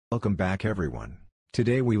Welcome back everyone.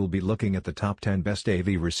 Today we will be looking at the top 10 best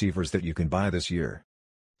AV receivers that you can buy this year.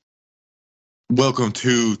 Welcome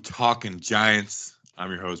to Talking Giants.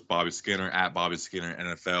 I'm your host, Bobby Skinner, at Bobby Skinner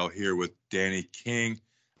NFL, here with Danny King,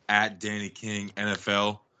 at Danny King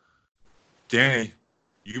NFL. Danny,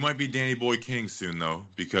 you might be Danny Boy King soon, though,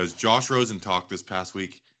 because Josh Rosen talk this past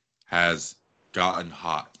week has gotten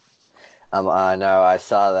hot. I know, I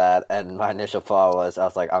saw that, and my initial thought was, I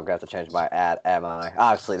was like, I'm going to have to change my am I?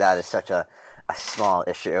 Obviously, that is such a small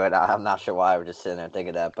issue, and I'm not sure why we're just sitting there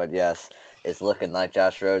thinking that, but yes, it's looking like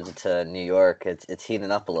Josh Rosen to New York. It's heating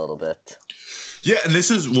up a little bit. Yeah, and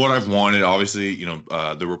this is what I've wanted. Obviously,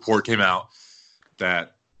 the report came out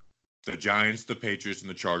that the Giants, the Patriots, and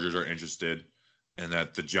the Chargers are interested, and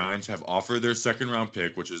that the Giants have offered their second-round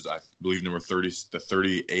pick, which is, I believe, number 30, the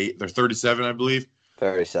 38, they're 37, I believe.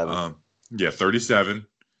 37. 37.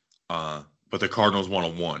 But the Cardinals want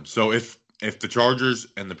a 1. So if the Chargers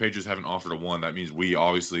and the Patriots haven't offered a 1, that means we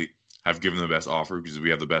obviously have given the best offer because we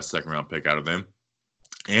have the best second-round pick out of them.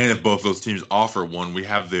 And if both those teams offer 1, we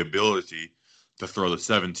have the ability to throw the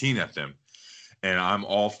 17 at them. And I'm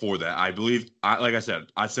all for that. I believe, like I said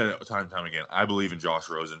it time and time again, I believe in Josh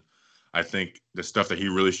Rosen. I think the stuff that he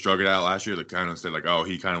really struggled at last year, that kind of said, like, oh,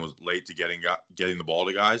 he kind of was late to getting the ball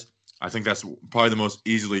to guys. I think that's probably the most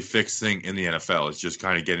easily fixed thing in the NFL. It's just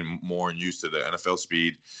kind of getting more used to the NFL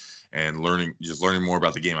speed and learning more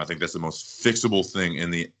about the game. I think that's the most fixable thing in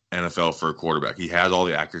the NFL for a quarterback. He has all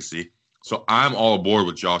the accuracy. So I'm all aboard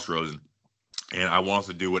with Josh Rosen, and I want us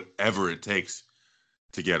to do whatever it takes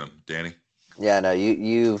to get him. Danny? Yeah, no,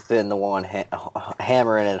 you've been the one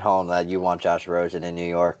hammering it home that you want Josh Rosen in New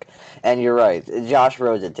York. And you're right. Josh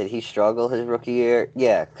Rosen, did he struggle his rookie year?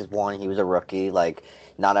 Yeah, because, one, he was a rookie. Like,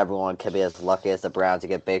 not everyone can be as lucky as the Browns to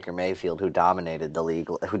get Baker Mayfield, who dominated the league,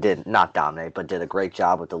 who did not dominate, but did a great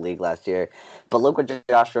job with the league last year. But look what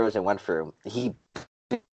Josh Rosen went through. He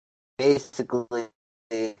basically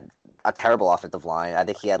a terrible offensive line. I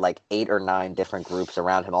think he had like 8 or 9 different groups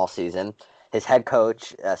around him all season. His head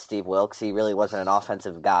coach, Steve Wilkes, he really wasn't an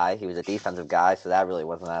offensive guy. He was a defensive guy, so that really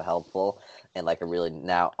wasn't that helpful in like a really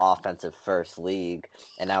now offensive first league.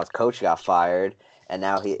 And now his coach got fired. And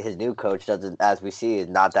now his new coach doesn't, as we see, is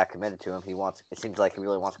not that committed to him. It seems like he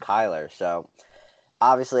really wants Kyler. So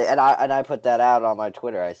obviously, and I put that out on my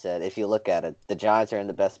Twitter. I said, if you look at it, the Giants are in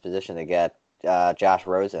the best position to get Josh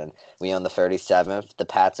Rosen. We own the 37th, the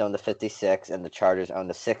Pats own the 56th, and the Chargers own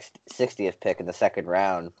the 60th pick in the second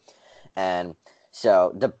round. And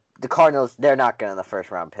so the Cardinals, they're not getting the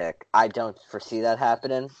first round pick. I don't foresee that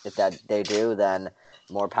happening. If that they do, then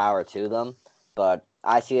more power to them. But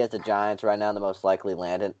I see as the Giants right now the most likely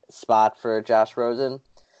landing spot for Josh Rosen.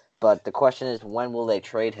 But the question is, when will they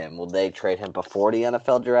trade him? Will they trade him before the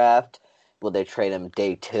NFL draft? Will they trade him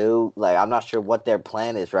day 2? Like, I'm not sure what their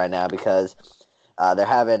plan is right now because they're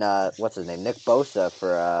having what's his name, Nick Bosa,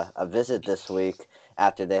 for a visit this week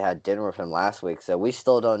after they had dinner with him last week. So we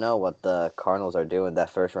still don't know what the Cardinals are doing with that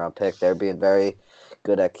first round pick. They're being very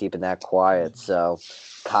good at keeping that quiet. So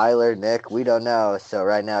Kyler, Nick, we don't know. So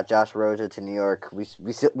right now, Josh Rosen to New York, we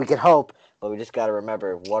can hope, but we just got to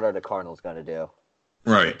remember, what are the Cardinals going to do?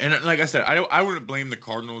 Right. And like I said, I wouldn't blame the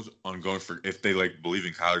Cardinals on going for, if they like believe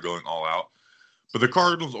in Kyler going all out. But the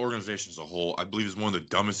Cardinals organization as a whole, I believe, is one of the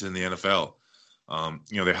dumbest in the NFL.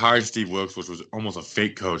 They hired Steve Wilkes, which was almost a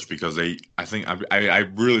fake coach because I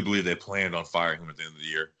really believe they planned on firing him at the end of the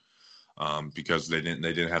year because they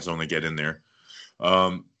didn't have someone to get in there.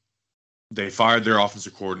 They fired their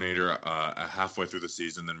offensive coordinator halfway through the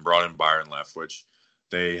season, then brought in Byron Leftwich.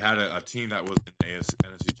 They had a team that was in the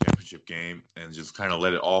NFC Championship game and just kind of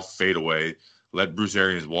let it all fade away. Let Bruce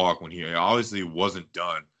Arians walk when he obviously wasn't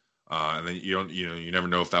done. And then you never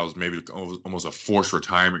know if that was maybe almost a forced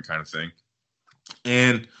retirement kind of thing.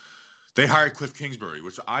 And they hired Cliff Kingsbury,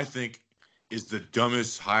 which I think is the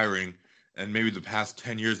dumbest hiring in maybe the past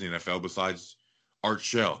 10 years in the NFL besides Art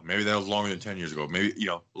Shell. Maybe that was longer than 10 years ago. Maybe,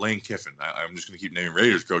 Lane Kiffin. I'm just going to keep naming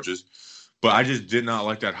Raiders coaches. But I just did not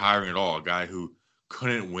like that hiring at all. A guy who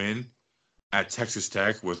couldn't win at Texas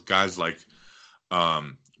Tech with guys like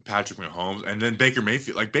Patrick Mahomes and then Baker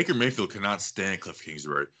Mayfield. Like, Baker Mayfield cannot stand Cliff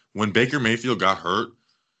Kingsbury. When Baker Mayfield got hurt,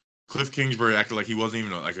 Cliff Kingsbury acted like he wasn't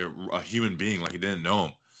even a human being, like he didn't know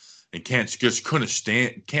him, and can't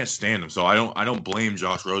stand him. So I don't blame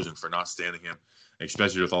Josh Rosen for not standing him,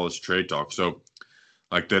 especially with all this trade talk. So,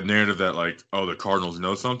 like, the narrative that the Cardinals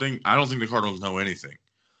know something, I don't think the Cardinals know anything.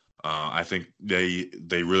 I think they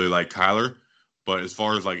really like Kyler, but as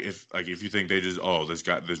far as if you think they just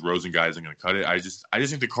this Rosen guy isn't going to cut it, I just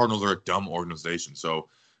think the Cardinals are a dumb organization. So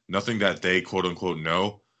nothing that they quote unquote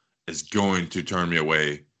know is going to turn me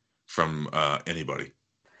away from anybody.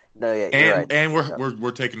 No, yeah, you're right. And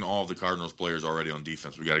we're taking all of the Cardinals players already on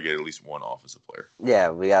defense. We got to get at least one offensive player. Yeah,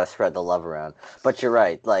 we got to spread the love around. But you're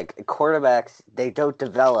right. Like quarterbacks, they don't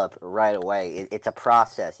develop right away. It's a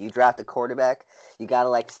process. You draft a quarterback, you got to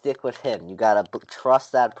like stick with him. You got to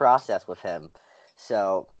trust that process with him.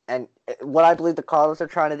 So, and what I believe the Cardinals are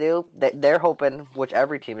trying to do, they're hoping, which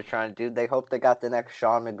every team is trying to do, they hope they got the next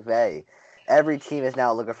Sean McVay. Every team is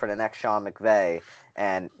now looking for the next Sean McVay.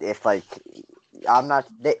 And if like,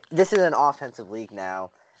 this is an offensive league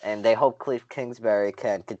now, and they hope Cliff Kingsbury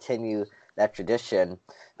can continue that tradition.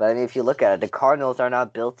 But I mean, if you look at it, the Cardinals are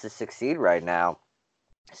not built to succeed right now.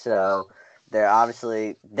 So they're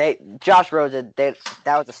obviously Josh Rosen. That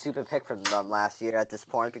was a stupid pick from them last year at this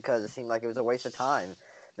point because it seemed like it was a waste of time.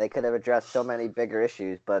 They could have addressed so many bigger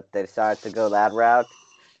issues, but they decided to go that route,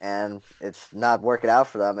 and it's not working out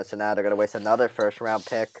for them. And so now they're going to waste another first-round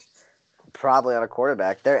pick, probably on a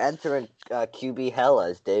quarterback. They're entering QB hell,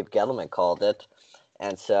 as Dave Gettleman called it.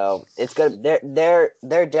 And so it's good.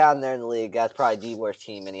 They're down there in the league. That's probably the worst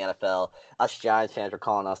team in the NFL. Us Giants fans are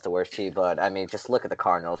calling us the worst team, but I mean, just look at the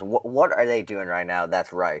Cardinals. What are they doing right now?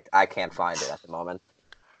 That's right. I can't find it at the moment.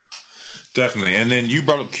 Definitely. And then you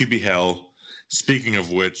brought up QB hell. Speaking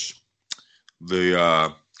of which,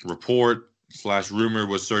 the report/rumor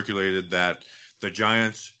was circulated that the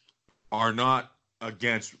Giants are not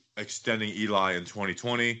against extending Eli in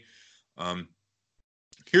 2020.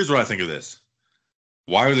 Here's what I think of this.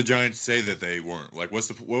 Why would the Giants say that they weren't? Like, what's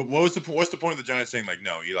the point of the Giants saying like,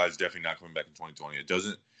 no, Eli's definitely not coming back in 2020? It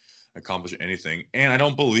doesn't accomplish anything, and I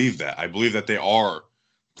don't believe that. I believe that they are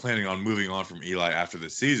planning on moving on from Eli after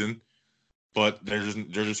this season, but they're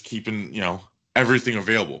just keeping everything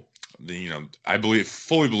available. I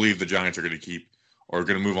fully believe the Giants are going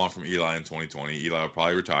to move on from Eli in 2020. Eli will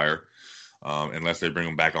probably retire unless they bring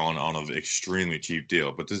him back on an extremely cheap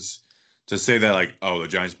deal. But to say that like, oh, the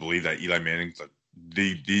Giants believe that Eli Manning's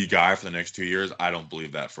the guy for the next 2 years, I don't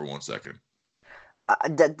believe that for 1 second.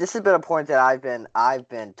 This has been a point that I've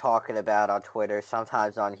been talking about on Twitter,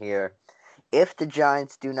 sometimes on here. If the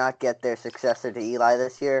Giants do not get their successor to Eli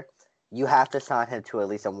this year, you have to sign him to at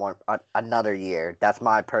least another year. That's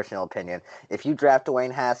my personal opinion. If you draft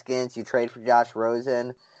Dwayne Haskins, you trade for Josh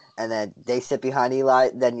Rosen, and then they sit behind Eli,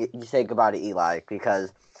 then you say goodbye to Eli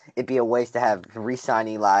because it'd be a waste to have re-sign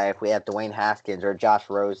Eli if we have Dwayne Haskins or Josh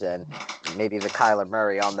Rosen, maybe even Kyler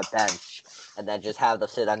Murray on the bench, and then just have them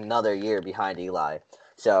sit another year behind Eli.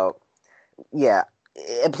 So, yeah.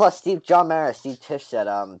 And plus, Steve Tisch said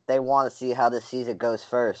they want to see how this season goes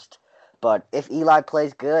first. But if Eli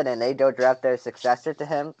plays good and they don't draft their successor to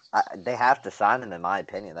him, they have to sign him, in my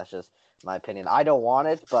opinion. That's just my opinion. I don't want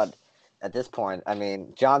it, but at this point, I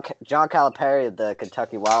mean, John Calipari of the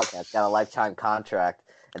Kentucky Wildcats got a lifetime contract.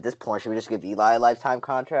 At this point, should we just give Eli a lifetime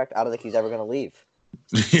contract? I don't think he's ever going to leave.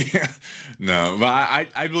 Yeah, no, but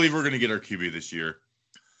I believe we're going to get our QB this year.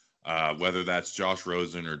 Whether that's Josh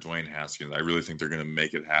Rosen or Dwayne Haskins, I really think they're going to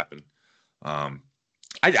make it happen.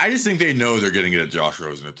 I just think they know they're getting it at Josh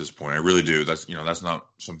Rosen at this point. I really do. That's not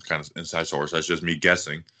some kind of inside source. That's just me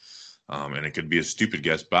guessing, and it could be a stupid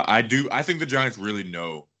guess. But I think the Giants really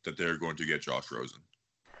know that they're going to get Josh Rosen.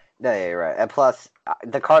 No, yeah, you're right. And plus,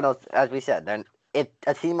 the Cardinals, as we said, if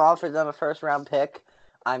a team offers them a first-round pick,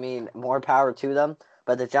 I mean, more power to them.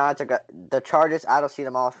 But the Giants the Chargers. I don't see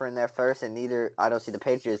them offering their first, and I don't see the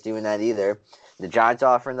Patriots doing that either. The Giants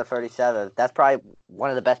offering the 37th. That's probably one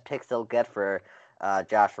of the best picks they'll get for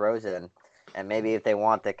Josh Rosen. And maybe if they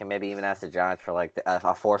want, they can maybe even ask the Giants for like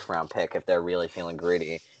a fourth-round pick if they're really feeling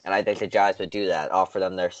greedy. And I think the Giants would do that. Offer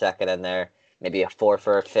them their second and maybe a fourth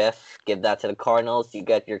or a fifth. Give that to the Cardinals. You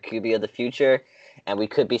get your QB of the future. And we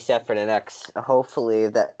could be set for the next, hopefully,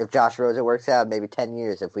 if Josh Rosen works out, maybe 10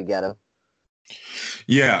 years if we get him.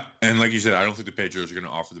 Yeah, and like you said, I don't think the Patriots are going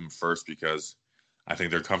to offer them first because I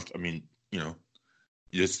think they're comfortable. I mean,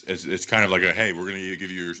 it's kind of like hey, we're going to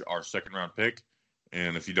give you our second-round pick,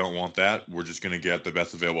 and if you don't want that, we're just going to get the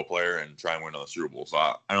best available player and try and win another Super Bowl. So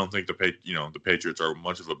I don't think the Patriots are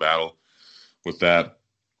much of a battle with that.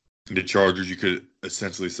 The Chargers, you could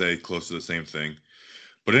essentially say close to the same thing.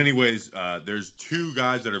 But anyways, there's two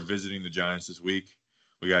guys that are visiting the Giants this week.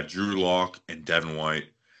 We got Drew Lock and Devin White.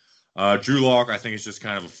 Drew Lock, I think it's just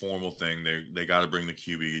kind of a formal thing. They got to bring the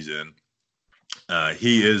QBs in.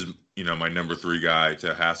 He is, my number 3 guy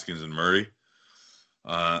to Haskins and Murray.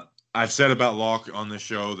 I've said about Lock on this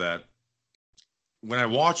show that when I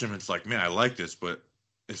watch him, it's like, man, I like this, but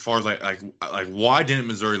as far as like why didn't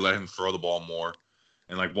Missouri let him throw the ball more?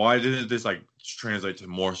 And like, why didn't this like translate to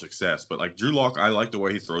more success? But like Drew Lock, I like the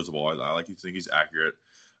way he throws the ball. I think he's accurate.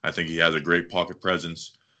 I think he has a great pocket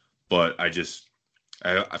presence. But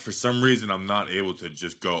For some reason, I'm not able to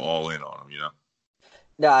just go all in on him.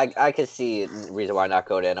 No, I could see the reason why not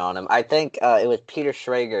going in on him. I think it was Peter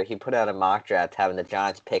Schrager. He put out a mock draft having the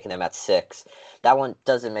Giants picking him at 6. That one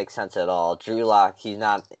doesn't make sense at all. Drew Lock, he's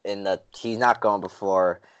not going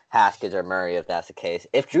before Haskins or Murray if that's the case.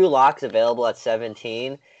 If Drew Lock's available at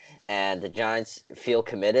 17 and the Giants feel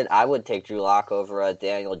committed, I would take Drew Lock over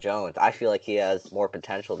Daniel Jones. I feel like he has more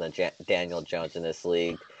potential than Daniel Jones in this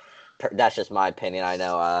league. That's just my opinion. I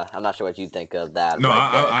know. I'm not sure what you think of that No,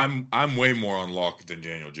 right there. I'm way more on Locke than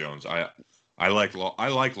Daniel Jones. I like Locke. I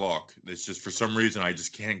like Locke. It's just for some reason I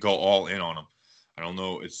just can't go all in on him. I don't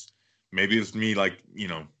know. Maybe it's me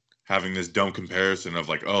having this dumb comparison of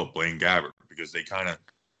Blaine Gabbert, because they kind of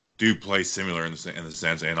do play similar in the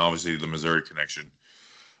sense, and obviously the Missouri connection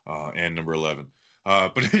and number 11.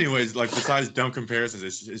 But anyways, besides dumb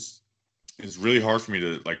comparisons, it's really hard for me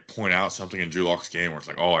to point out something in Drew Locke's game where it's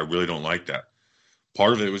I really don't like that.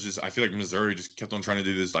 Part of it was just I feel like Missouri just kept on trying to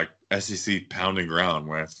do this SEC pounding ground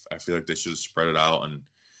where I feel like they should have spread it out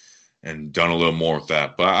and done a little more with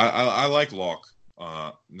that. But I like Locke,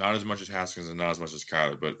 not as much as Haskins and not as much as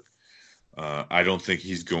Kyler, but I don't think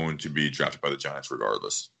he's going to be drafted by the Giants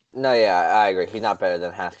regardless. No, yeah, I agree. He's not better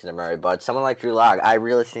than Haskins and Murray, but someone like Drew Lock, I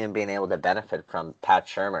really see him being able to benefit from Pat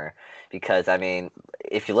Shurmur because, I mean,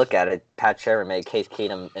 if you look at it, Pat Shurmur made Case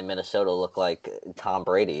Keenum in Minnesota look like Tom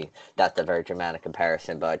Brady. That's a very dramatic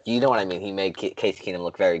comparison, but you know what I mean. He made Case Keenum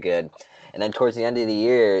look very good. And then towards the end of the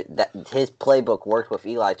year, his playbook worked with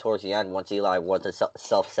Eli towards the end once Eli wasn't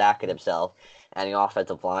self-sacking himself and the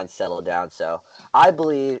offensive line settled down. So I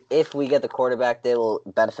believe if we get the quarterback, they will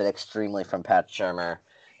benefit extremely from Pat Shurmur.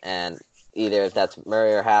 And either if that's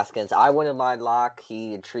Murray or Haskins, I wouldn't mind Locke.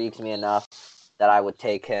 He intrigues me enough that I would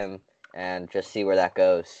take him and just see where that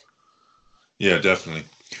goes. Yeah, definitely.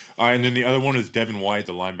 All right, and then the other one is Devin White,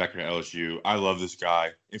 the linebacker at LSU. I love this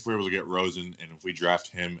guy. If we're able to get Rosen and if we draft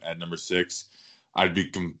him at number 6, I'd be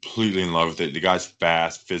completely in love with it. The guy's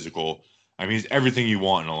fast, physical. I mean, he's everything you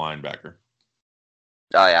want in a linebacker.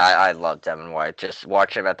 Oh, yeah, I love Devin White. Just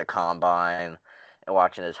watching him at the Combine and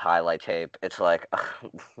watching his highlight tape, it's like,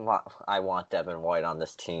 I want Devin White on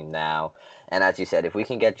this team now. And as you said, if we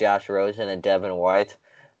can get Josh Rosen and Devin White,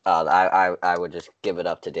 I would just give it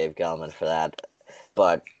up to Dave Gettleman for that.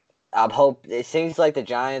 But it seems like the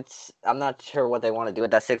Giants, I'm not sure what they want to do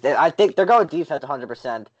with that 6. I think they're going defense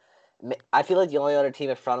 100%. I feel like the only other team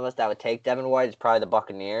in front of us that would take Devin White is probably the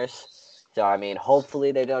Buccaneers. So, I mean,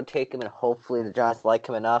 hopefully they don't take him, and hopefully the Giants like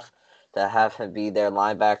him enough to have him be their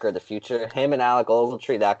linebacker of the future. Him and Alec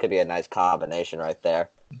Ogletree, that could be a nice combination right there.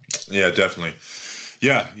 Yeah, definitely.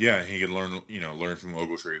 Yeah, he could learn from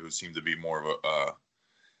Ogletree, who seemed to be more of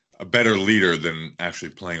a better leader than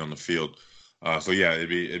actually playing on the field. So yeah,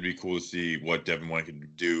 it'd be cool to see what Devin White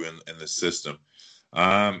could do in the system.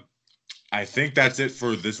 I think that's it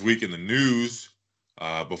for this week in the news.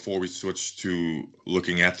 Before we switch to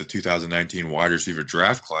looking at the 2019 wide receiver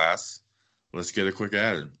draft class, let's get a quick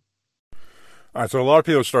ad in. All right, so a lot of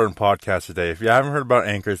people are starting podcasts today. If you haven't heard about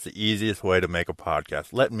Anchor, it's the easiest way to make a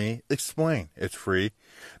podcast. Let me explain. It's free.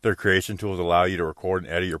 Their creation tools allow you to record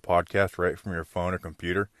and edit your podcast right from your phone or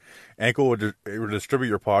computer. Anchor will distribute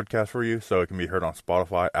your podcast for you so it can be heard on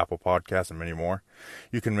Spotify, Apple Podcasts, and many more.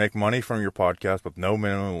 You can make money from your podcast with no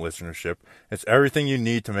minimum listenership. It's everything you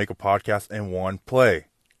need to make a podcast in one play.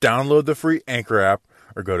 Download the free Anchor app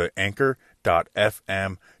or go to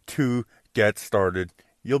anchor.fm to get started.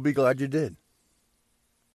 You'll be glad you did.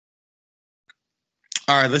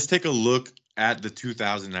 All right, let's take a look at the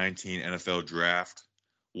 2019 NFL Draft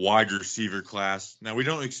wide receiver class. Now, we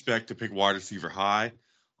don't expect to pick wide receiver high,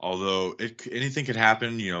 although anything could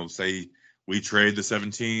happen. Say we trade the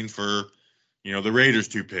 17 for, the Raiders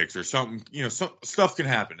 2 picks or something. Some stuff can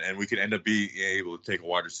happen, and we could end up being able to take a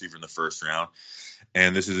wide receiver in the first round.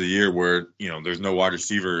 And this is a year where, there's no wide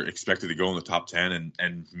receiver expected to go in the top 10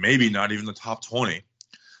 and maybe not even the top 20.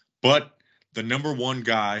 But the number one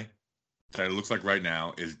guy that it looks like right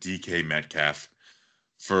now is DK Metcalf,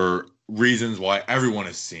 for reasons why everyone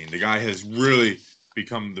has seen. The guy has really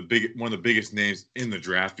become one of the biggest names in the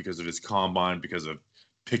draft because of his combine, because of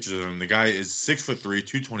pictures of him. The guy is 6'3",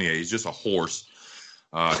 228. He's just a horse.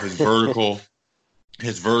 His vertical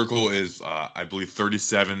is I believe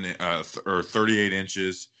 37 or 38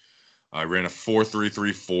 inches. I ran a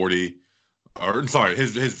 4.33 40. Or sorry,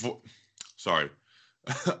 his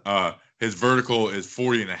vertical is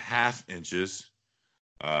 40.5 inches.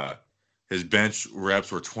 His bench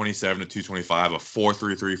reps were 27 to 225, a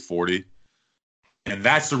 4.33 40. And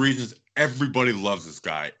that's the reasons everybody loves this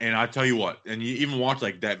guy. And I tell you what, and you even watch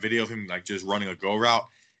that video of him just running a go route,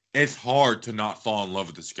 it's hard to not fall in love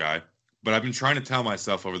with this guy. but I've been trying to tell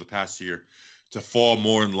myself over the past year to fall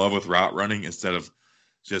more in love with route running instead of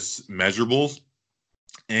just measurables.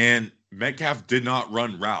 And Metcalf did not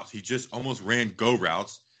run routes. He just almost ran go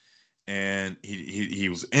routes, and he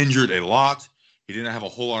was injured a lot. He didn't have a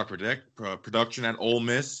whole lot of production at Ole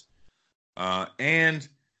Miss. And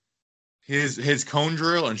his cone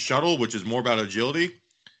drill and shuttle, which is more about agility.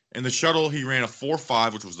 In the shuttle, he ran a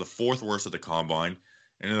 4.5, which was the fourth worst at the combine.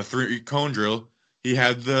 And in the 3 cone drill, he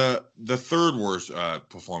had the third worst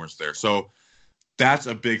performance there. So that's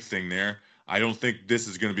a big thing there. I don't think this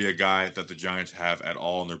is going to be a guy that the Giants have at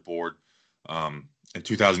all on their board. In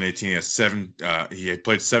 2018, he had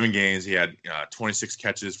played 7 games. He had 26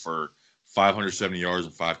 catches for 570 yards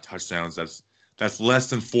and 5 touchdowns. That's less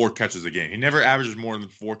than 4 catches a game. He never averages more than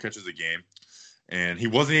 4 catches a game. And he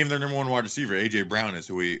wasn't even their number 1 wide receiver. A.J. Brown is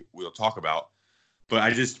who we'll talk about. But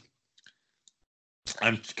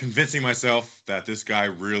I'm convincing myself that this guy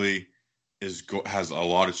really has a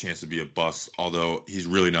lot of chance to be a bust, although he's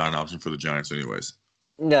really not an option for the Giants anyways.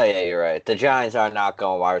 No, yeah, you're right. The Giants are not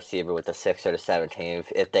going wide receiver with the 6th or the 17th.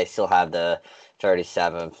 If they still have the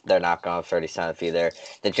 37th, they're not going 37th either.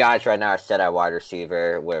 The Giants right now are set at wide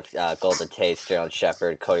receiver with Golden Tate, Sterling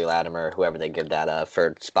Shepard, Cody Latimer, whoever they give that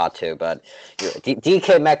for spot to. But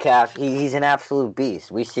DK Metcalf, he's an absolute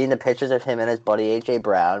beast. We've seen the pictures of him and his buddy A.J.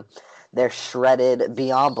 Brown. They're shredded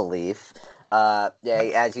beyond belief. Yeah,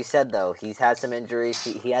 as you said, though, he's had some injuries.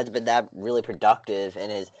 He hasn't been that really productive in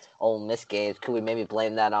his Ole Miss games. Could we maybe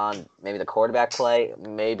blame that on maybe the quarterback play?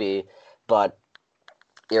 Maybe. But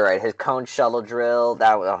you're right. His cone shuttle drill,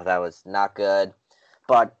 that was not good.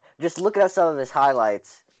 But just looking at some of his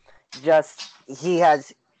highlights, he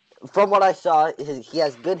has, from what I saw, he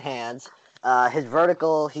has good hands. His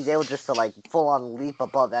vertical, he's able just to like full on leap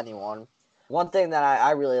above anyone. One thing that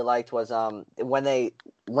I really liked was when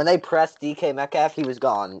they pressed DK Metcalf, he was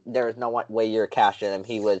gone. There was no way you're cashing him.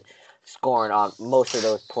 He was scoring on most of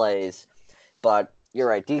those plays. But you're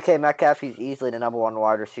right. DK Metcalf, he's easily the number 1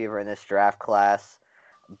 wide receiver in this draft class.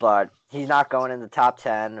 But he's not going in the top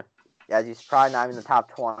 10, as he's probably not even in the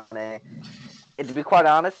top 20. And to be quite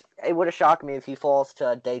honest, it would have shocked me if he falls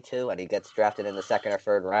to day 2 and he gets drafted in the 2nd or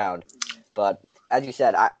 3rd round. But as you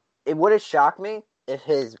said, it would have shocked me if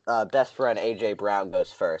his best friend A.J. Brown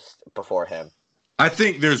goes first before him. I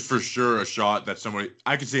think there's for sure a shot that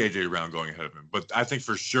I could see A.J. Brown going ahead of him, but I think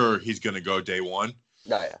for sure he's going to go day 1.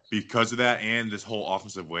 Oh, yeah. Because of that and this whole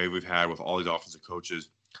offensive wave we've had with all these offensive coaches.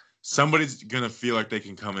 Somebody's going to feel like they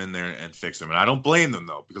can come in there and fix him. And I don't blame them,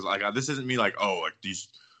 though, because this isn't me these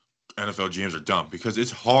NFL GMs are dumb, because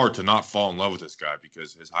it's hard to not fall in love with this guy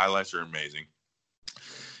because his highlights are amazing.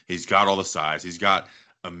 He's got all the size. He's got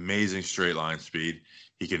amazing straight line speed.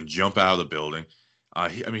 He can jump out of the building.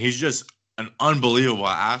 He's just an unbelievable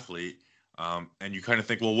athlete. And you kind of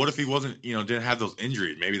think, well, what if he wasn't, didn't have those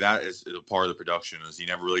injuries? Maybe that is a part of the production, is he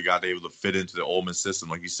never really got able to fit into the Ole Miss system.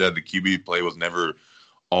 Like you said, the QB play was never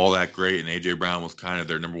all that great, and A.J. Brown was kind of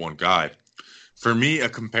their number 1 guy. For me, we're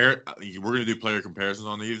going to do player comparisons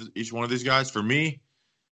on each one of these guys. For me,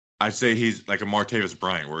 I'd say he's like a Martavis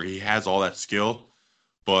Bryant, where he has all that skill,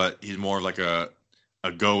 but he's more like a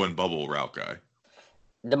go and bubble route guy.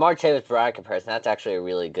 The Martavis Bryant comparison, that's actually a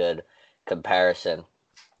really good comparison.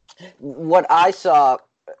 What I saw,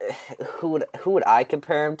 who would I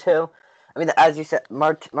compare him to? I mean, as you said,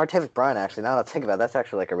 Martavis Bryant, actually, now that I think about it, that's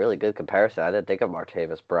actually like a really good comparison. I didn't think of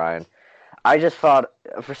Martavis Bryant. I just thought,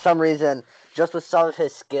 for some reason, just with some of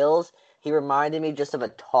his skills, he reminded me just of a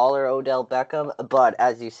taller Odell Beckham. But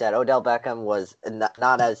as you said, Odell Beckham was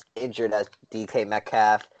not as injured as DK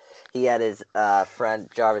Metcalf. He had his friend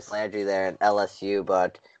Jarvis Landry there in LSU.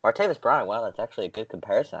 But Martavis Bryant, wow, that's actually a good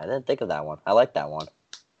comparison. I didn't think of that one. I like that one.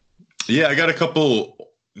 Yeah, I got a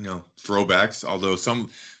couple, throwbacks. Although some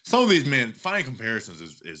of these, man, finding comparisons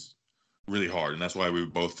is really hard, and that's why we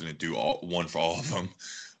both didn't do one for all of them.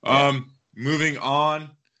 Yeah. Moving on,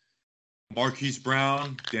 Marquise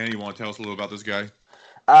Brown. Danny, you want to tell us a little about this guy?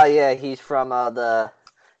 Yeah, he's from the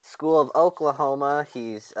School of Oklahoma.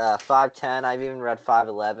 He's 5'10". I've even read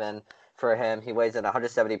 5'11" for him. He weighs in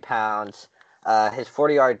 170 pounds. His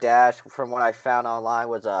 40-yard dash, from what I found online,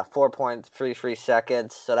 was 4.33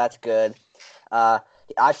 seconds, so that's good.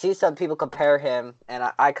 I see some people compare him, and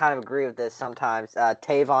I kind of agree with this sometimes.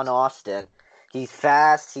 Tavon Austin. He's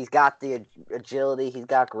fast. He's got the agility. He's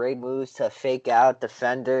got great moves to fake out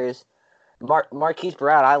defenders. Marquise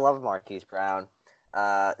Brown, I love Marquise Brown.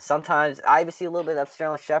 Sometimes I even see a little bit of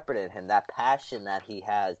Sterling Shepard in him, that passion that he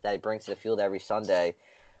has, that he brings to the field every Sunday.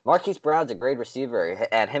 Marquise Brown's a great receiver,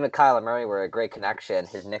 and him and Kyler Murray were a great connection.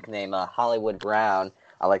 His nickname, Hollywood Brown.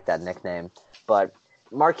 I like that nickname. But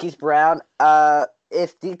Marquise Brown,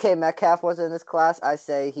 if DK Metcalf was in this class, I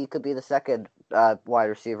say he could be the second wide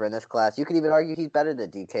receiver in this class. You could even argue he's better than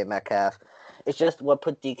DK Metcalf. It's just what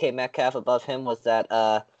put DK Metcalf above him was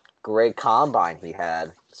that great combine he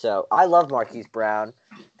had. So I love Marquise Brown,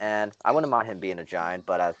 and I wouldn't mind him being a Giant,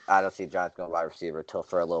 but I don't see Giants going wide receiver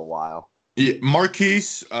for a little while. Yeah,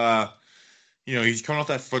 Marquise, he's coming off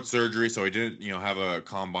that foot surgery, so he didn't, have a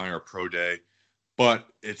combine or a pro day. But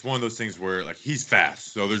it's one of those things where, like, he's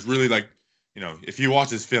fast. So there's really, like, if you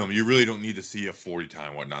watch his film, you really don't need to see a 40 time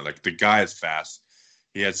and whatnot. Like, the guy is fast.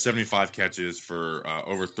 He had 75 catches for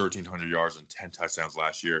over 1,300 yards and 10 touchdowns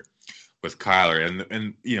last year with Kyler. And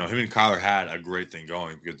him and Kyler had a great thing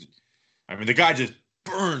going because, the guy just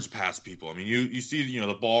burns past people. You see,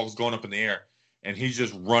 the ball's going up in the air, and he's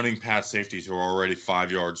just running past safeties who are already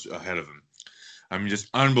 5 yards ahead of him. Just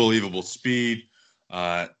unbelievable speed.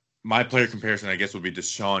 My player comparison, I guess, would be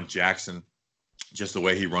Deshaun Jackson, just the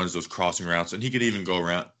way he runs those crossing routes. And he could even go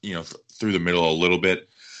around, through the middle a little bit.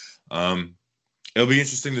 It'll be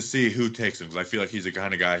interesting to see who takes him because I feel like he's the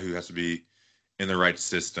kind of guy who has to be in the right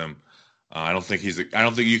system. I don't think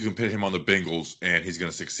you can put him on the Bengals and he's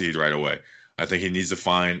going to succeed right away. I think he needs to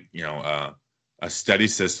find, a steady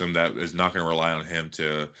system that is not going to rely on him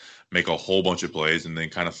to make a whole bunch of plays and then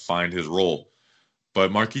kind of find his role. But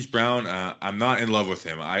Marquise Brown, I'm not in love with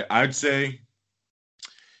him. I'd say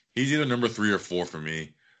he's either number 3 or 4 for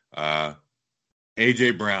me.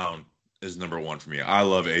 A.J. Brown is number 1 for me. I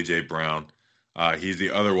love A.J. Brown. He's the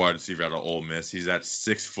other wide receiver out of Ole Miss. He's at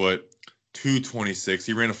 6 foot, 226.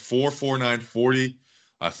 He ran a 4.49 40,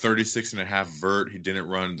 a 36.5 vert. He didn't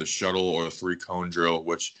run the shuttle or the 3-cone drill,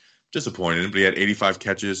 which disappointed him. But he had 85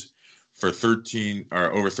 catches for over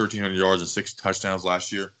 1,300 yards and 6 touchdowns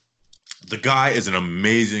last year. The guy is an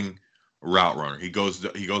amazing route runner. He goes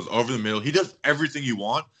over the middle. He does everything you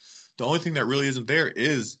want. The only thing that really isn't there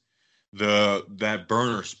is that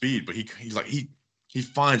burner speed. But he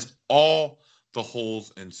finds all the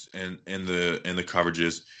holes in the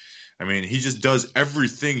coverages. He just does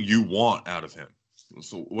everything you want out of him.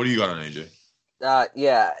 So what do you got on AJ?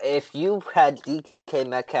 Yeah, if you had DK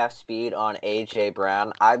Metcalf speed on AJ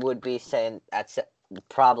Brown, I would be saying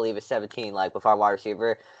probably the 17, like with our wide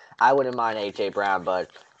receiver. I wouldn't mind AJ Brown,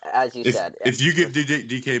 but as you said, if you give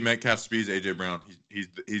DK Metcalf speeds AJ Brown,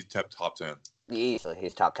 he's top 10. Easily,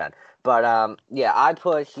 he's top 10. But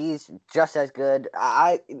he's just as good.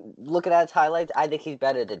 I looking at his highlights, I think he's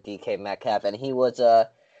better than DK Metcalf, and he was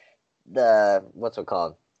what's it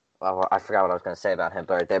called? Well, I forgot what I was going to say about him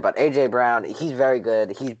right there. But AJ Brown, he's very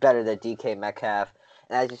good. He's better than DK Metcalf,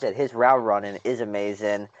 and as you said, his route running is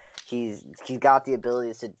amazing. He's got the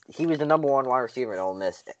ability to. He was the number 1 wide receiver in Ole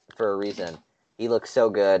Miss for a reason. He looks so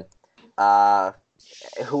good.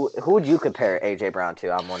 Who would you compare AJ Brown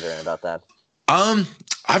to? I'm wondering about that.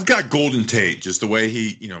 I've got Golden Tate, just the way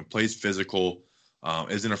he plays physical,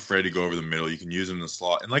 isn't afraid to go over the middle. You can use him in the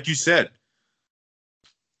slot, and like you said,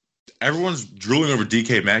 everyone's drooling over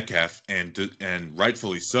DK Metcalf, and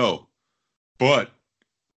rightfully so, but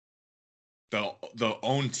the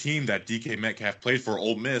own team that DK Metcalf played for,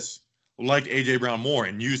 Ole Miss, liked A.J. Brown more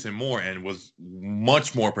and used him more and was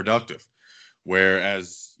much more productive.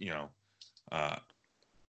 Whereas,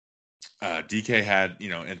 DK had,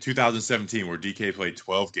 in 2017, where DK played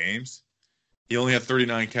 12 games, he only had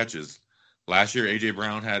 39 catches. Last year, A.J.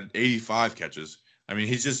 Brown had 85 catches.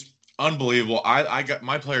 He's just unbelievable. I got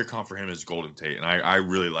my player comp for him is Golden Tate, and I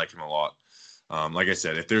really like him a lot. Like I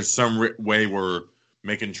said, if there's some way we're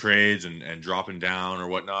making trades and dropping down or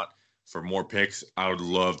whatnot for more picks, I would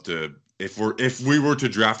love to. If we were to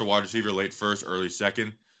draft a wide receiver late first, early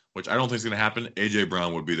second, which I don't think is going to happen, A.J.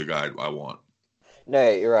 Brown would be the guy I want. No,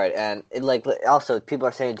 you're right, and also people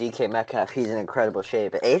are saying DK Metcalf, he's in incredible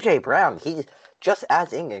shape. But A.J. Brown, he's just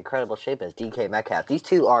as in incredible shape as DK Metcalf. These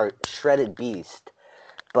two are shredded beasts.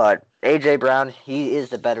 But A.J. Brown, he is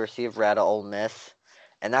the better receiver out of Ole Miss.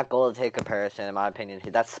 And that Golden Tate comparison, in my opinion,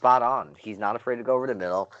 that's spot on. He's not afraid to go over the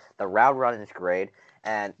middle. The route running is great.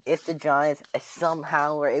 And if the Giants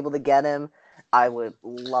somehow were able to get him, I would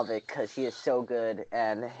love it because he is so good.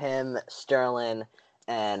 And him, Sterling,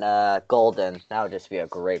 and Golden, that would just be a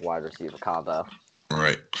great wide receiver combo. All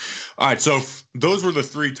right. All right, so those were the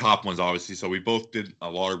 3 top ones, obviously. So we both did a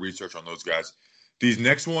lot of research on those guys. These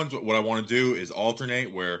next ones, what I want to do is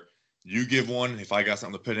alternate where you give one. If I got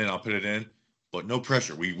something to put in, I'll put it in. But no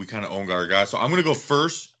pressure. We kind of own our guys. So I'm going to go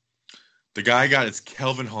first. The guy I got is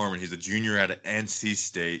Kelvin Harmon. He's a junior out of NC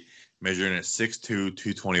State, measuring at 6'2",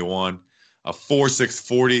 221, a 4.6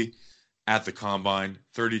 40 at the combine,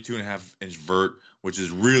 32.5-inch vert, which is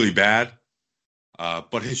really bad.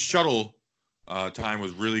 But his shuttle time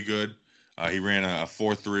was really good. He ran a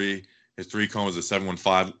 4.3. His 3-cone is a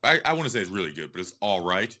 7.15. I want to say it's really good, but it's all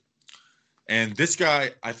right. And this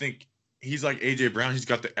guy, I think he's like A.J. Brown. He's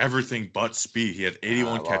got the everything but speed. He had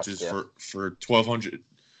 81 catches for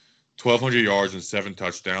 1,200 yards and 7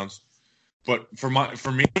 touchdowns. But for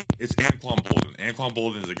me, it's Anquan Bolden. Anquan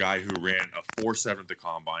Bolden is a guy who ran a 4.7 at the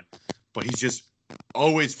combine, but he's just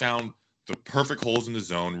always found the perfect holes in the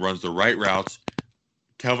zone, runs the right routes.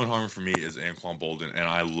 Kelvin Harmon for me is Anquan Bolden, and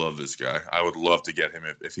I love this guy. I would love to get him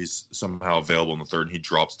if he's somehow available in the third and he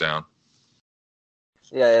drops down.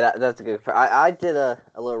 Yeah, that's a good. I did a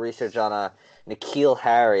little research on N'Keal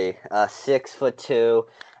Harry, 6'2",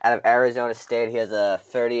 out of Arizona State. He has a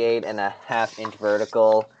 38.5-inch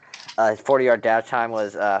vertical. His 40-yard dash time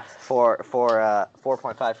was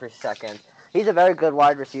 4.5 per second. He's a very good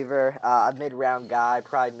wide receiver, a mid-round guy,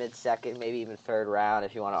 probably mid-second, maybe even third round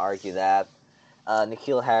if you want to argue that.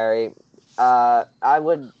 N'Keal Harry, I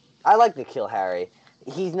like N'Keal Harry.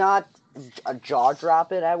 He's not a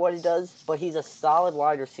jaw-dropping at what he does, but he's a solid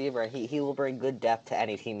wide receiver, and he will bring good depth to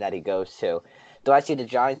any team that he goes to. Do I see the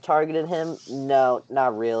Giants targeting him? No,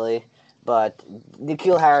 not really. But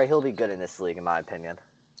N'Keal Harry, he'll be good in this league, in my opinion.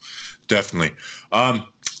 Definitely.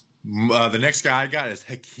 The next guy I got is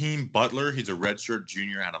Hakeem Butler. He's a redshirt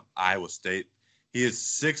junior out of Iowa State. He is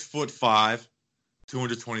 6'5",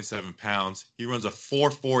 227 pounds. He runs a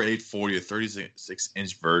 4.48 40, a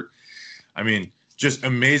 36-inch vert. I mean, just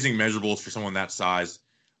amazing measurables for someone that size.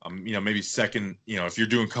 Maybe second. If you're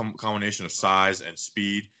doing combination of size and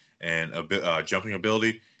speed and jumping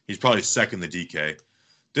ability, he's probably second the DK.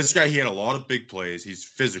 This guy, he had a lot of big plays. He's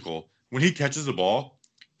physical. When he catches the ball,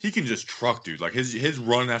 he can just truck, dude. Like his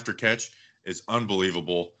run after catch is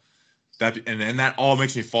unbelievable. And that all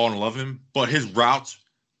makes me fall in love with him. But his routes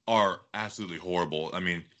are absolutely horrible. I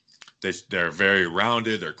mean, they're very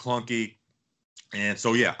rounded. They're clunky. And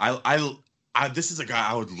so yeah, I this is a guy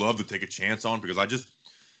I would love to take a chance on because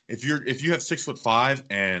if you have 6'5"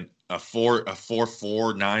 and a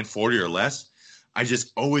 4.4 940 or less, I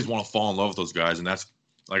just always want to fall in love with those guys. And that's,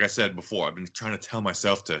 like I said before, I've been trying to tell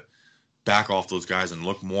myself to back off those guys and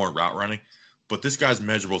look more at route running. But this guy's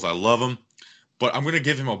measurables, I love him. But I'm going to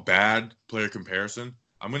give him a bad player comparison.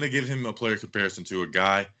 I'm going to give him a player comparison to a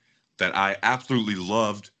guy that I absolutely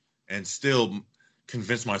loved and still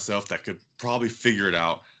convinced myself that could probably figure it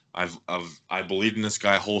out. I believed in this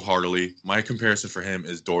guy wholeheartedly. My comparison for him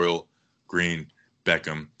is Dorial Green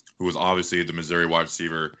Beckham, who was obviously the Missouri wide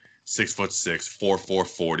receiver, 6'6", 4.4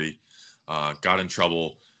 40, got in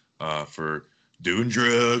trouble for doing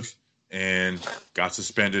drugs and got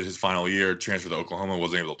suspended his final year, transferred to Oklahoma,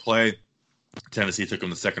 wasn't able to play. Tennessee took him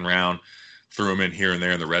the second round, threw him in here and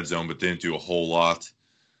there in the red zone, but didn't do a whole lot.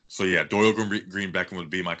 So, yeah, Dorial Green Beckham would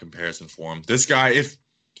be my comparison for him. This guy,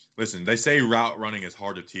 listen, they say route running is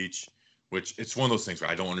hard to teach, which it's one of those things where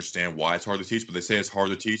I don't understand why it's hard to teach, but they say it's hard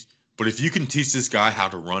to teach. But if you can teach this guy how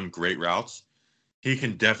to run great routes, he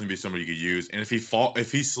can definitely be somebody you could use. And if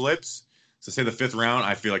he slips, so say the fifth round,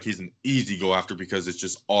 I feel like he's an easy go after because it's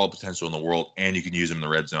just all potential in the world, and you can use him in the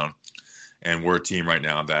red zone. And we're a team right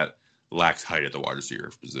now that lacks height at the wide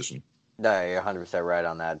receiver position. No, you're 100% right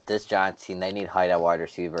on that. This Giants team, they need height at wide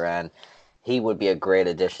receiver, and he would be a great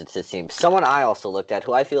addition to the team. Someone I also looked at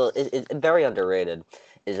who I feel is very underrated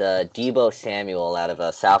is Deebo Samuel out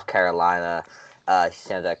of South Carolina.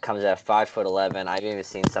 He comes at 5'11". I've even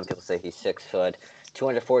seen some people say he's 6 foot.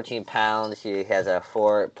 214 pounds. He has a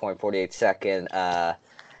 4.48 second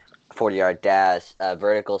 40-yard dash.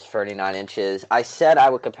 Vertical's 39 inches. I said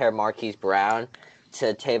I would compare Marquise Brown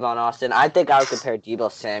to Tavon Austin. I think I would compare Deebo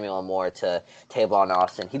Samuel more to Tavon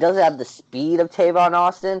Austin. He doesn't have the speed of Tavon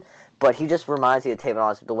Austin, but he just reminds me of Tavon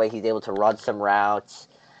Austin, the way he's able to run some routes.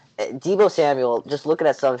 Deebo Samuel, just looking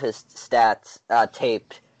at some of his stats,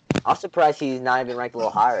 tape, I'm surprised he's not even ranked a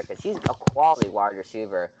little higher because he's a quality wide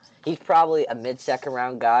receiver. He's probably a mid-second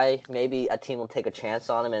round guy. Maybe a team will take a chance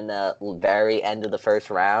on him in the very end of the first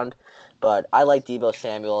round. But I like Deebo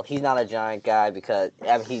Samuel. He's not a Giant guy because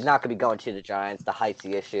he's not going to be going to the Giants. The height's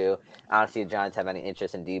the issue. I don't see the Giants have any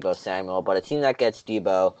interest in Deebo Samuel. But a team that gets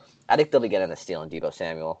Deebo, I think they'll be getting a steal in Deebo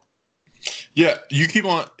Samuel. Yeah, you keep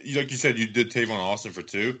on, like you said, you did Tavon Austin for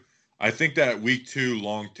 2. I think that week 2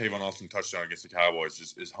 long Tavon Austin touchdown against the Cowboys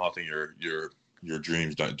is haunting your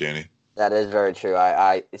dreams, Danny. That is very true.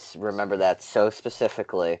 I remember that so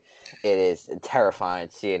specifically. It is terrifying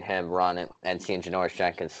seeing him run and seeing Janoris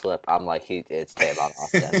Jenkins slip. I'm like, it's Tavon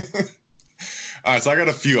Austin. All right, so I got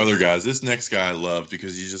a few other guys. This next guy I love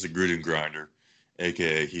because he's just a grit and grinder,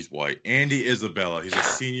 a.k.a. he's white. Andy Isabella. He's a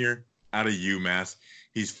senior out of UMass.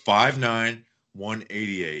 He's 5'9",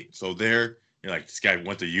 188. So there, you're like, this guy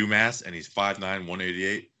went to UMass, and he's 5'9",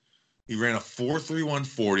 188. He ran a 4.31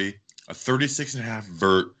 40, a 36.5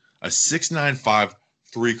 vert, a 6.95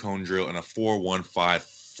 three-cone drill, and a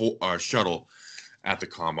 4.15 shuttle at the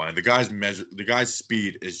combine. The guy's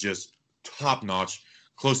speed is just top-notch,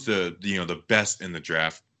 close to the best in the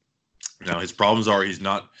draft. Now his problems are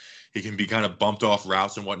he can be kind of bumped off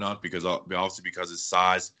routes and whatnot because his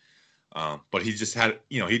size. But he just had,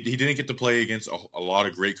 he didn't get to play against a lot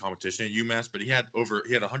of great competition at UMass, but he had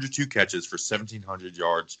 102 catches for 1,700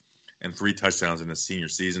 yards and 3 touchdowns in his senior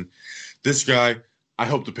season. This guy, I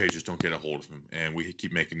hope the Patriots don't get a hold of him, and we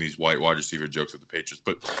keep making these wide receiver jokes with the Patriots,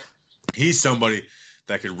 but he's somebody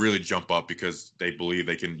that could really jump up because they believe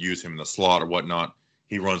they can use him in the slot or whatnot.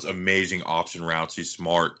 He runs amazing option routes. He's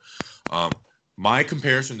smart. My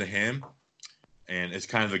comparison to him, and it's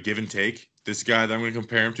kind of a give and take, this guy that I'm going to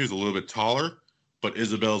compare him to is a little bit taller, but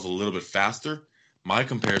Isabel's a little bit faster. My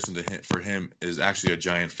comparison for him is actually a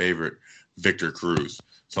giant favorite, Victor Cruz,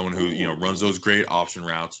 someone who runs those great option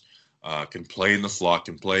routes, can play in the slot,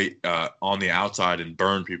 can play on the outside and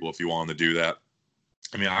burn people if you want him to do that.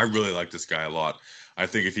 I mean, I really like this guy a lot. I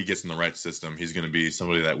think if he gets in the right system, he's going to be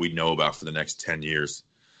somebody that we know about for the next 10 years.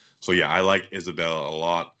 So, yeah, I like Isabella a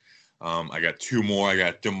lot. I got 2 more. I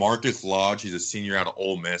got DeMarcus Lodge. He's a senior out of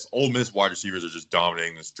Ole Miss. Ole Miss wide receivers are just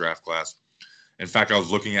dominating this draft class. In fact, I was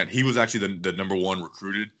looking at – he was actually the number 1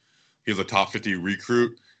 recruited. He was a top 50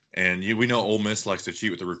 recruit. And we know Ole Miss likes to cheat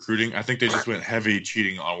with the recruiting. I think they just went heavy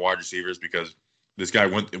cheating on wide receivers because this guy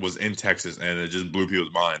was in Texas, and it just blew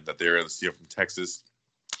people's mind that they were able to steal from Texas.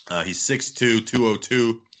 He's 6'2",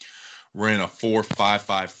 202, ran a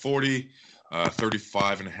 4.55 40,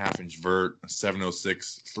 35.5-inch vert, a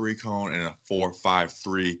 706 three-cone, and a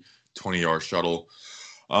 4.53 20-yard shuttle.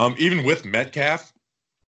 Even with Metcalf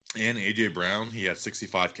and A.J. Brown, he had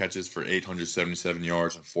 65 catches for 877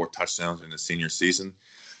 yards and 4 touchdowns in his senior season.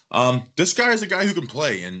 This guy is a guy who can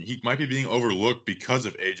play, and he might be being overlooked because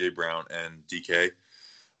of A.J. Brown and DK.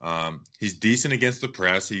 He's decent against the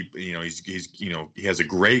press. He has a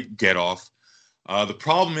great get off. The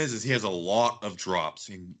problem is he has a lot of drops.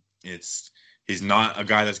 He's not a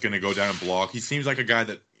guy that's going to go down and block. He seems like a guy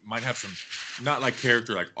that might have some, not like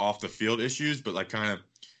character, like off the field issues, but like kind of,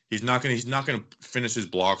 he's not going to finish his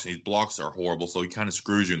blocks, and his blocks are horrible. So he kind of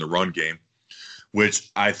screws you in the run game,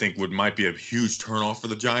 which I think might be a huge turnoff for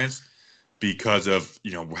the Giants because of,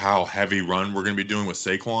 how heavy run we're going to be doing with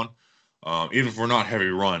Saquon. Even if we're not heavy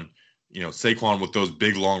run, Saquon with those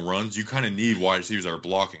big, long runs, you kind of need wide receivers that are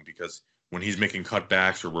blocking because when he's making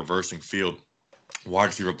cutbacks or reversing field, wide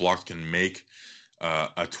receiver blocks can make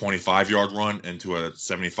a 25-yard run into a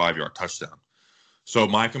 75-yard touchdown. So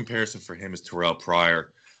my comparison for him is Terrell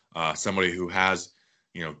Pryor, somebody who has,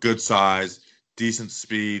 good size, decent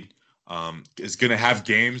speed, is going to have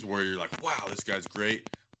games where you're like, wow, this guy's great.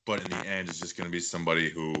 But in the end, it's just going to be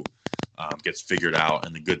somebody who gets figured out,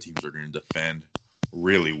 and the good teams are going to defend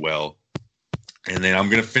really well. And then I'm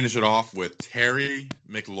going to finish it off with Terry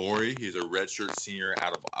McLaury. He's a redshirt senior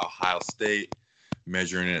out of Ohio State,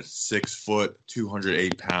 measuring at 6 foot,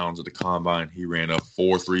 208 pounds at the combine. He ran a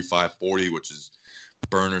 4.35 40, which is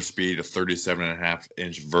burner speed, a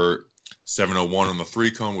 37.5-inch vert, 701 on the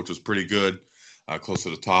three-cone, which was pretty good, close to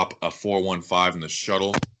the top, a 4.15 in the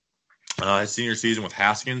shuttle. His senior season with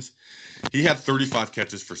Haskins, he had 35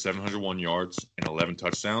 catches for 701 yards and 11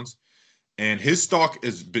 touchdowns. And his stock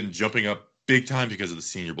has been jumping up big time because of the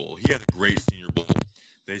Senior Bowl. He had a great Senior Bowl.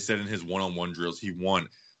 They said in his one-on-one drills, he won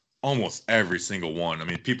almost every single one. I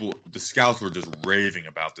mean, the scouts were just raving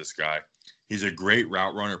about this guy. He's a great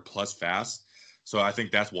route runner plus fast. So I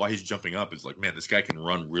think that's why he's jumping up. It's like, man, this guy can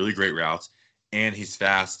run really great routes, and he's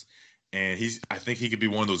fast. And I think he could be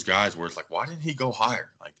one of those guys where it's like, why didn't he go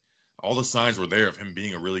higher? Like, all the signs were there of him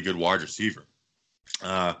being a really good wide receiver.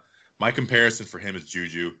 My comparison for him is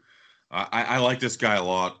Juju. I like this guy a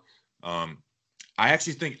lot. I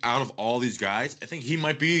actually think out of all these guys, I think he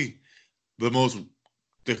might be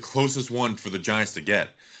the closest one for the Giants to get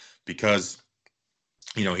because,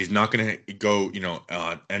 he's not going to go,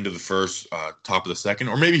 end of the first, top of the second,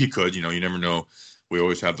 or maybe he could, you never know. We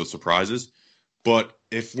always have those surprises. But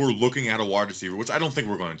if we're looking at a wide receiver, which I don't think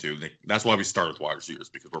we're going to, that's why we start with wide receivers,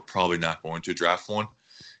 because we're probably not going to draft one.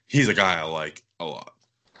 He's a guy I like a lot.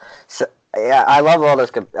 So, yeah, I love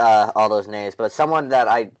all those names, but someone that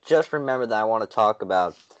I just remembered that I want to talk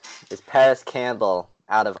about is Paris Campbell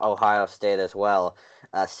out of Ohio State as well.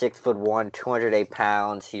 6'1", 208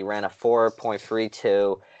 pounds. He ran a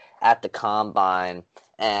 4.32 at the combine,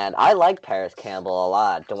 and I like Paris Campbell a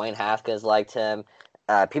lot. Dwayne Haskins liked him.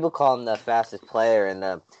 People call him the fastest player in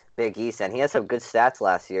the Big East, and he had some good stats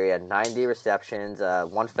last year. He had 90 receptions,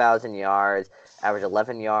 1,000 yards, averaged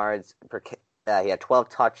 11 yards per. He had 12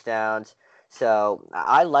 touchdowns, So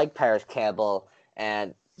I like Paris Campbell,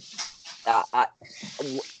 and I,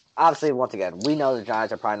 obviously, once again, we know the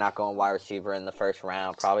Giants are probably not going wide receiver in the first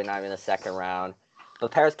round, probably not even the second round.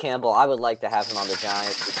 But Paris Campbell, I would like to have him on the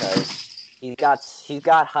Giants because he's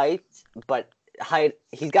got height, but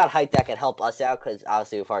he's got height that can help us out because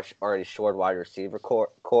obviously we've already short wide receiver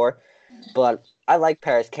core. But I like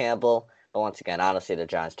Paris Campbell, but once again, I don't see the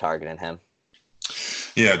Giants targeting him.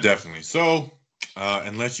 Yeah, definitely. So,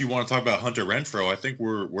 unless you want to talk about Hunter Renfrow, I think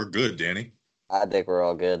we're good, Danny. I think we're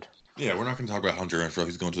all good. Yeah, we're not going to talk about Hunter Renfrow.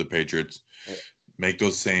 He's going to the Patriots. Yeah. Make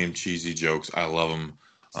those same cheesy jokes. I love them.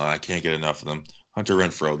 I can't get enough of them. Hunter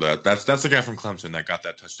Renfrow, that's the guy from Clemson that got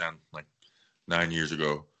that touchdown like 9 years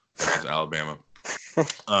ago against Alabama.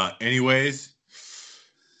 Anyways,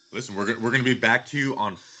 listen, we're gonna be back to you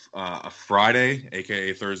on a Friday,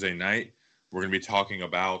 aka Thursday night. We're gonna be talking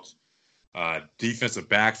about defensive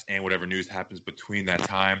backs and whatever news happens between that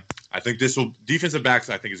time. I think defensive backs.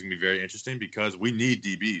 I think is gonna be very interesting because we need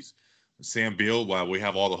DBs. Sam Beal, while we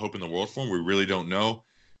have all the hope in the world for him, we really don't know.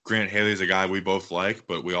 Grant Haley is a guy we both like,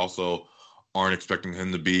 but we also aren't expecting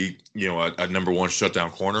him to be, a number one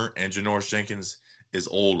shutdown corner. And Janoris Jenkins is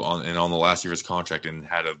old on the last year of his contract and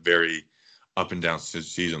had a very up and down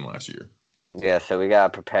season last year. Yeah, so we gotta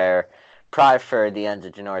prepare probably for the end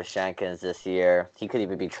of Janoris Jenkins this year. He could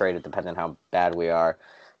even be traded depending on how bad we are.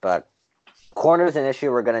 But corner is an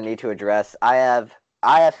issue we're gonna need to address. I have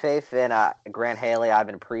faith in Grant Haley. I've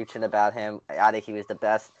been preaching about him. I think he was the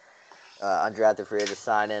best undrafted free agent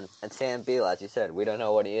signing. And Sam Beal, as you said, we don't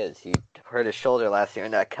know what he is. He hurt his shoulder last year,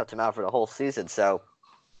 and that kept him out for the whole season. So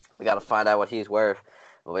we got to find out what he's worth.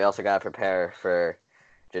 But we also got to prepare for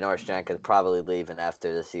Janoris Jenkins probably leaving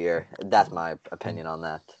after this year. That's my opinion on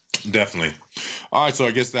that. Definitely. All right, so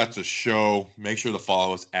I guess that's a show. Make sure to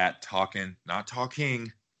follow us at Talking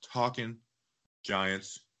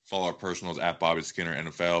Giants. Follow our personals at Bobby Skinner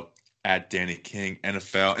NFL, at Danny King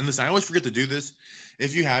NFL. And listen, I always forget to do this.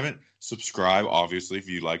 If you haven't, subscribe, obviously, if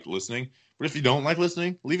you like listening. But if you don't like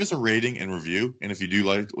listening, leave us a rating and review. And if you do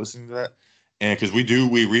like listening to that, and because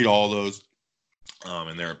we read all those,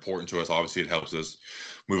 and they're important to us. Obviously, it helps us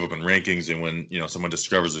move up in rankings. And when someone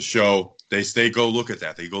discovers a show, they go look at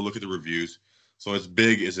that. They go look at the reviews. So it's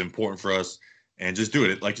big. It's important for us. And just do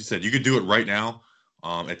it. Like you said, you could do it right now.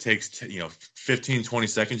 It takes 15, 20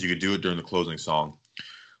 seconds. You could do it during the closing song.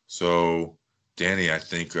 So, Danny, I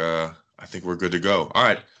think we're good to go. All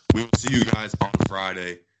right, we will see you guys on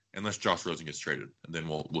Friday, unless Josh Rosen gets traded, and then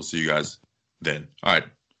we'll see you guys then. All right,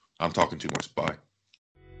 I'm talking too much. Bye.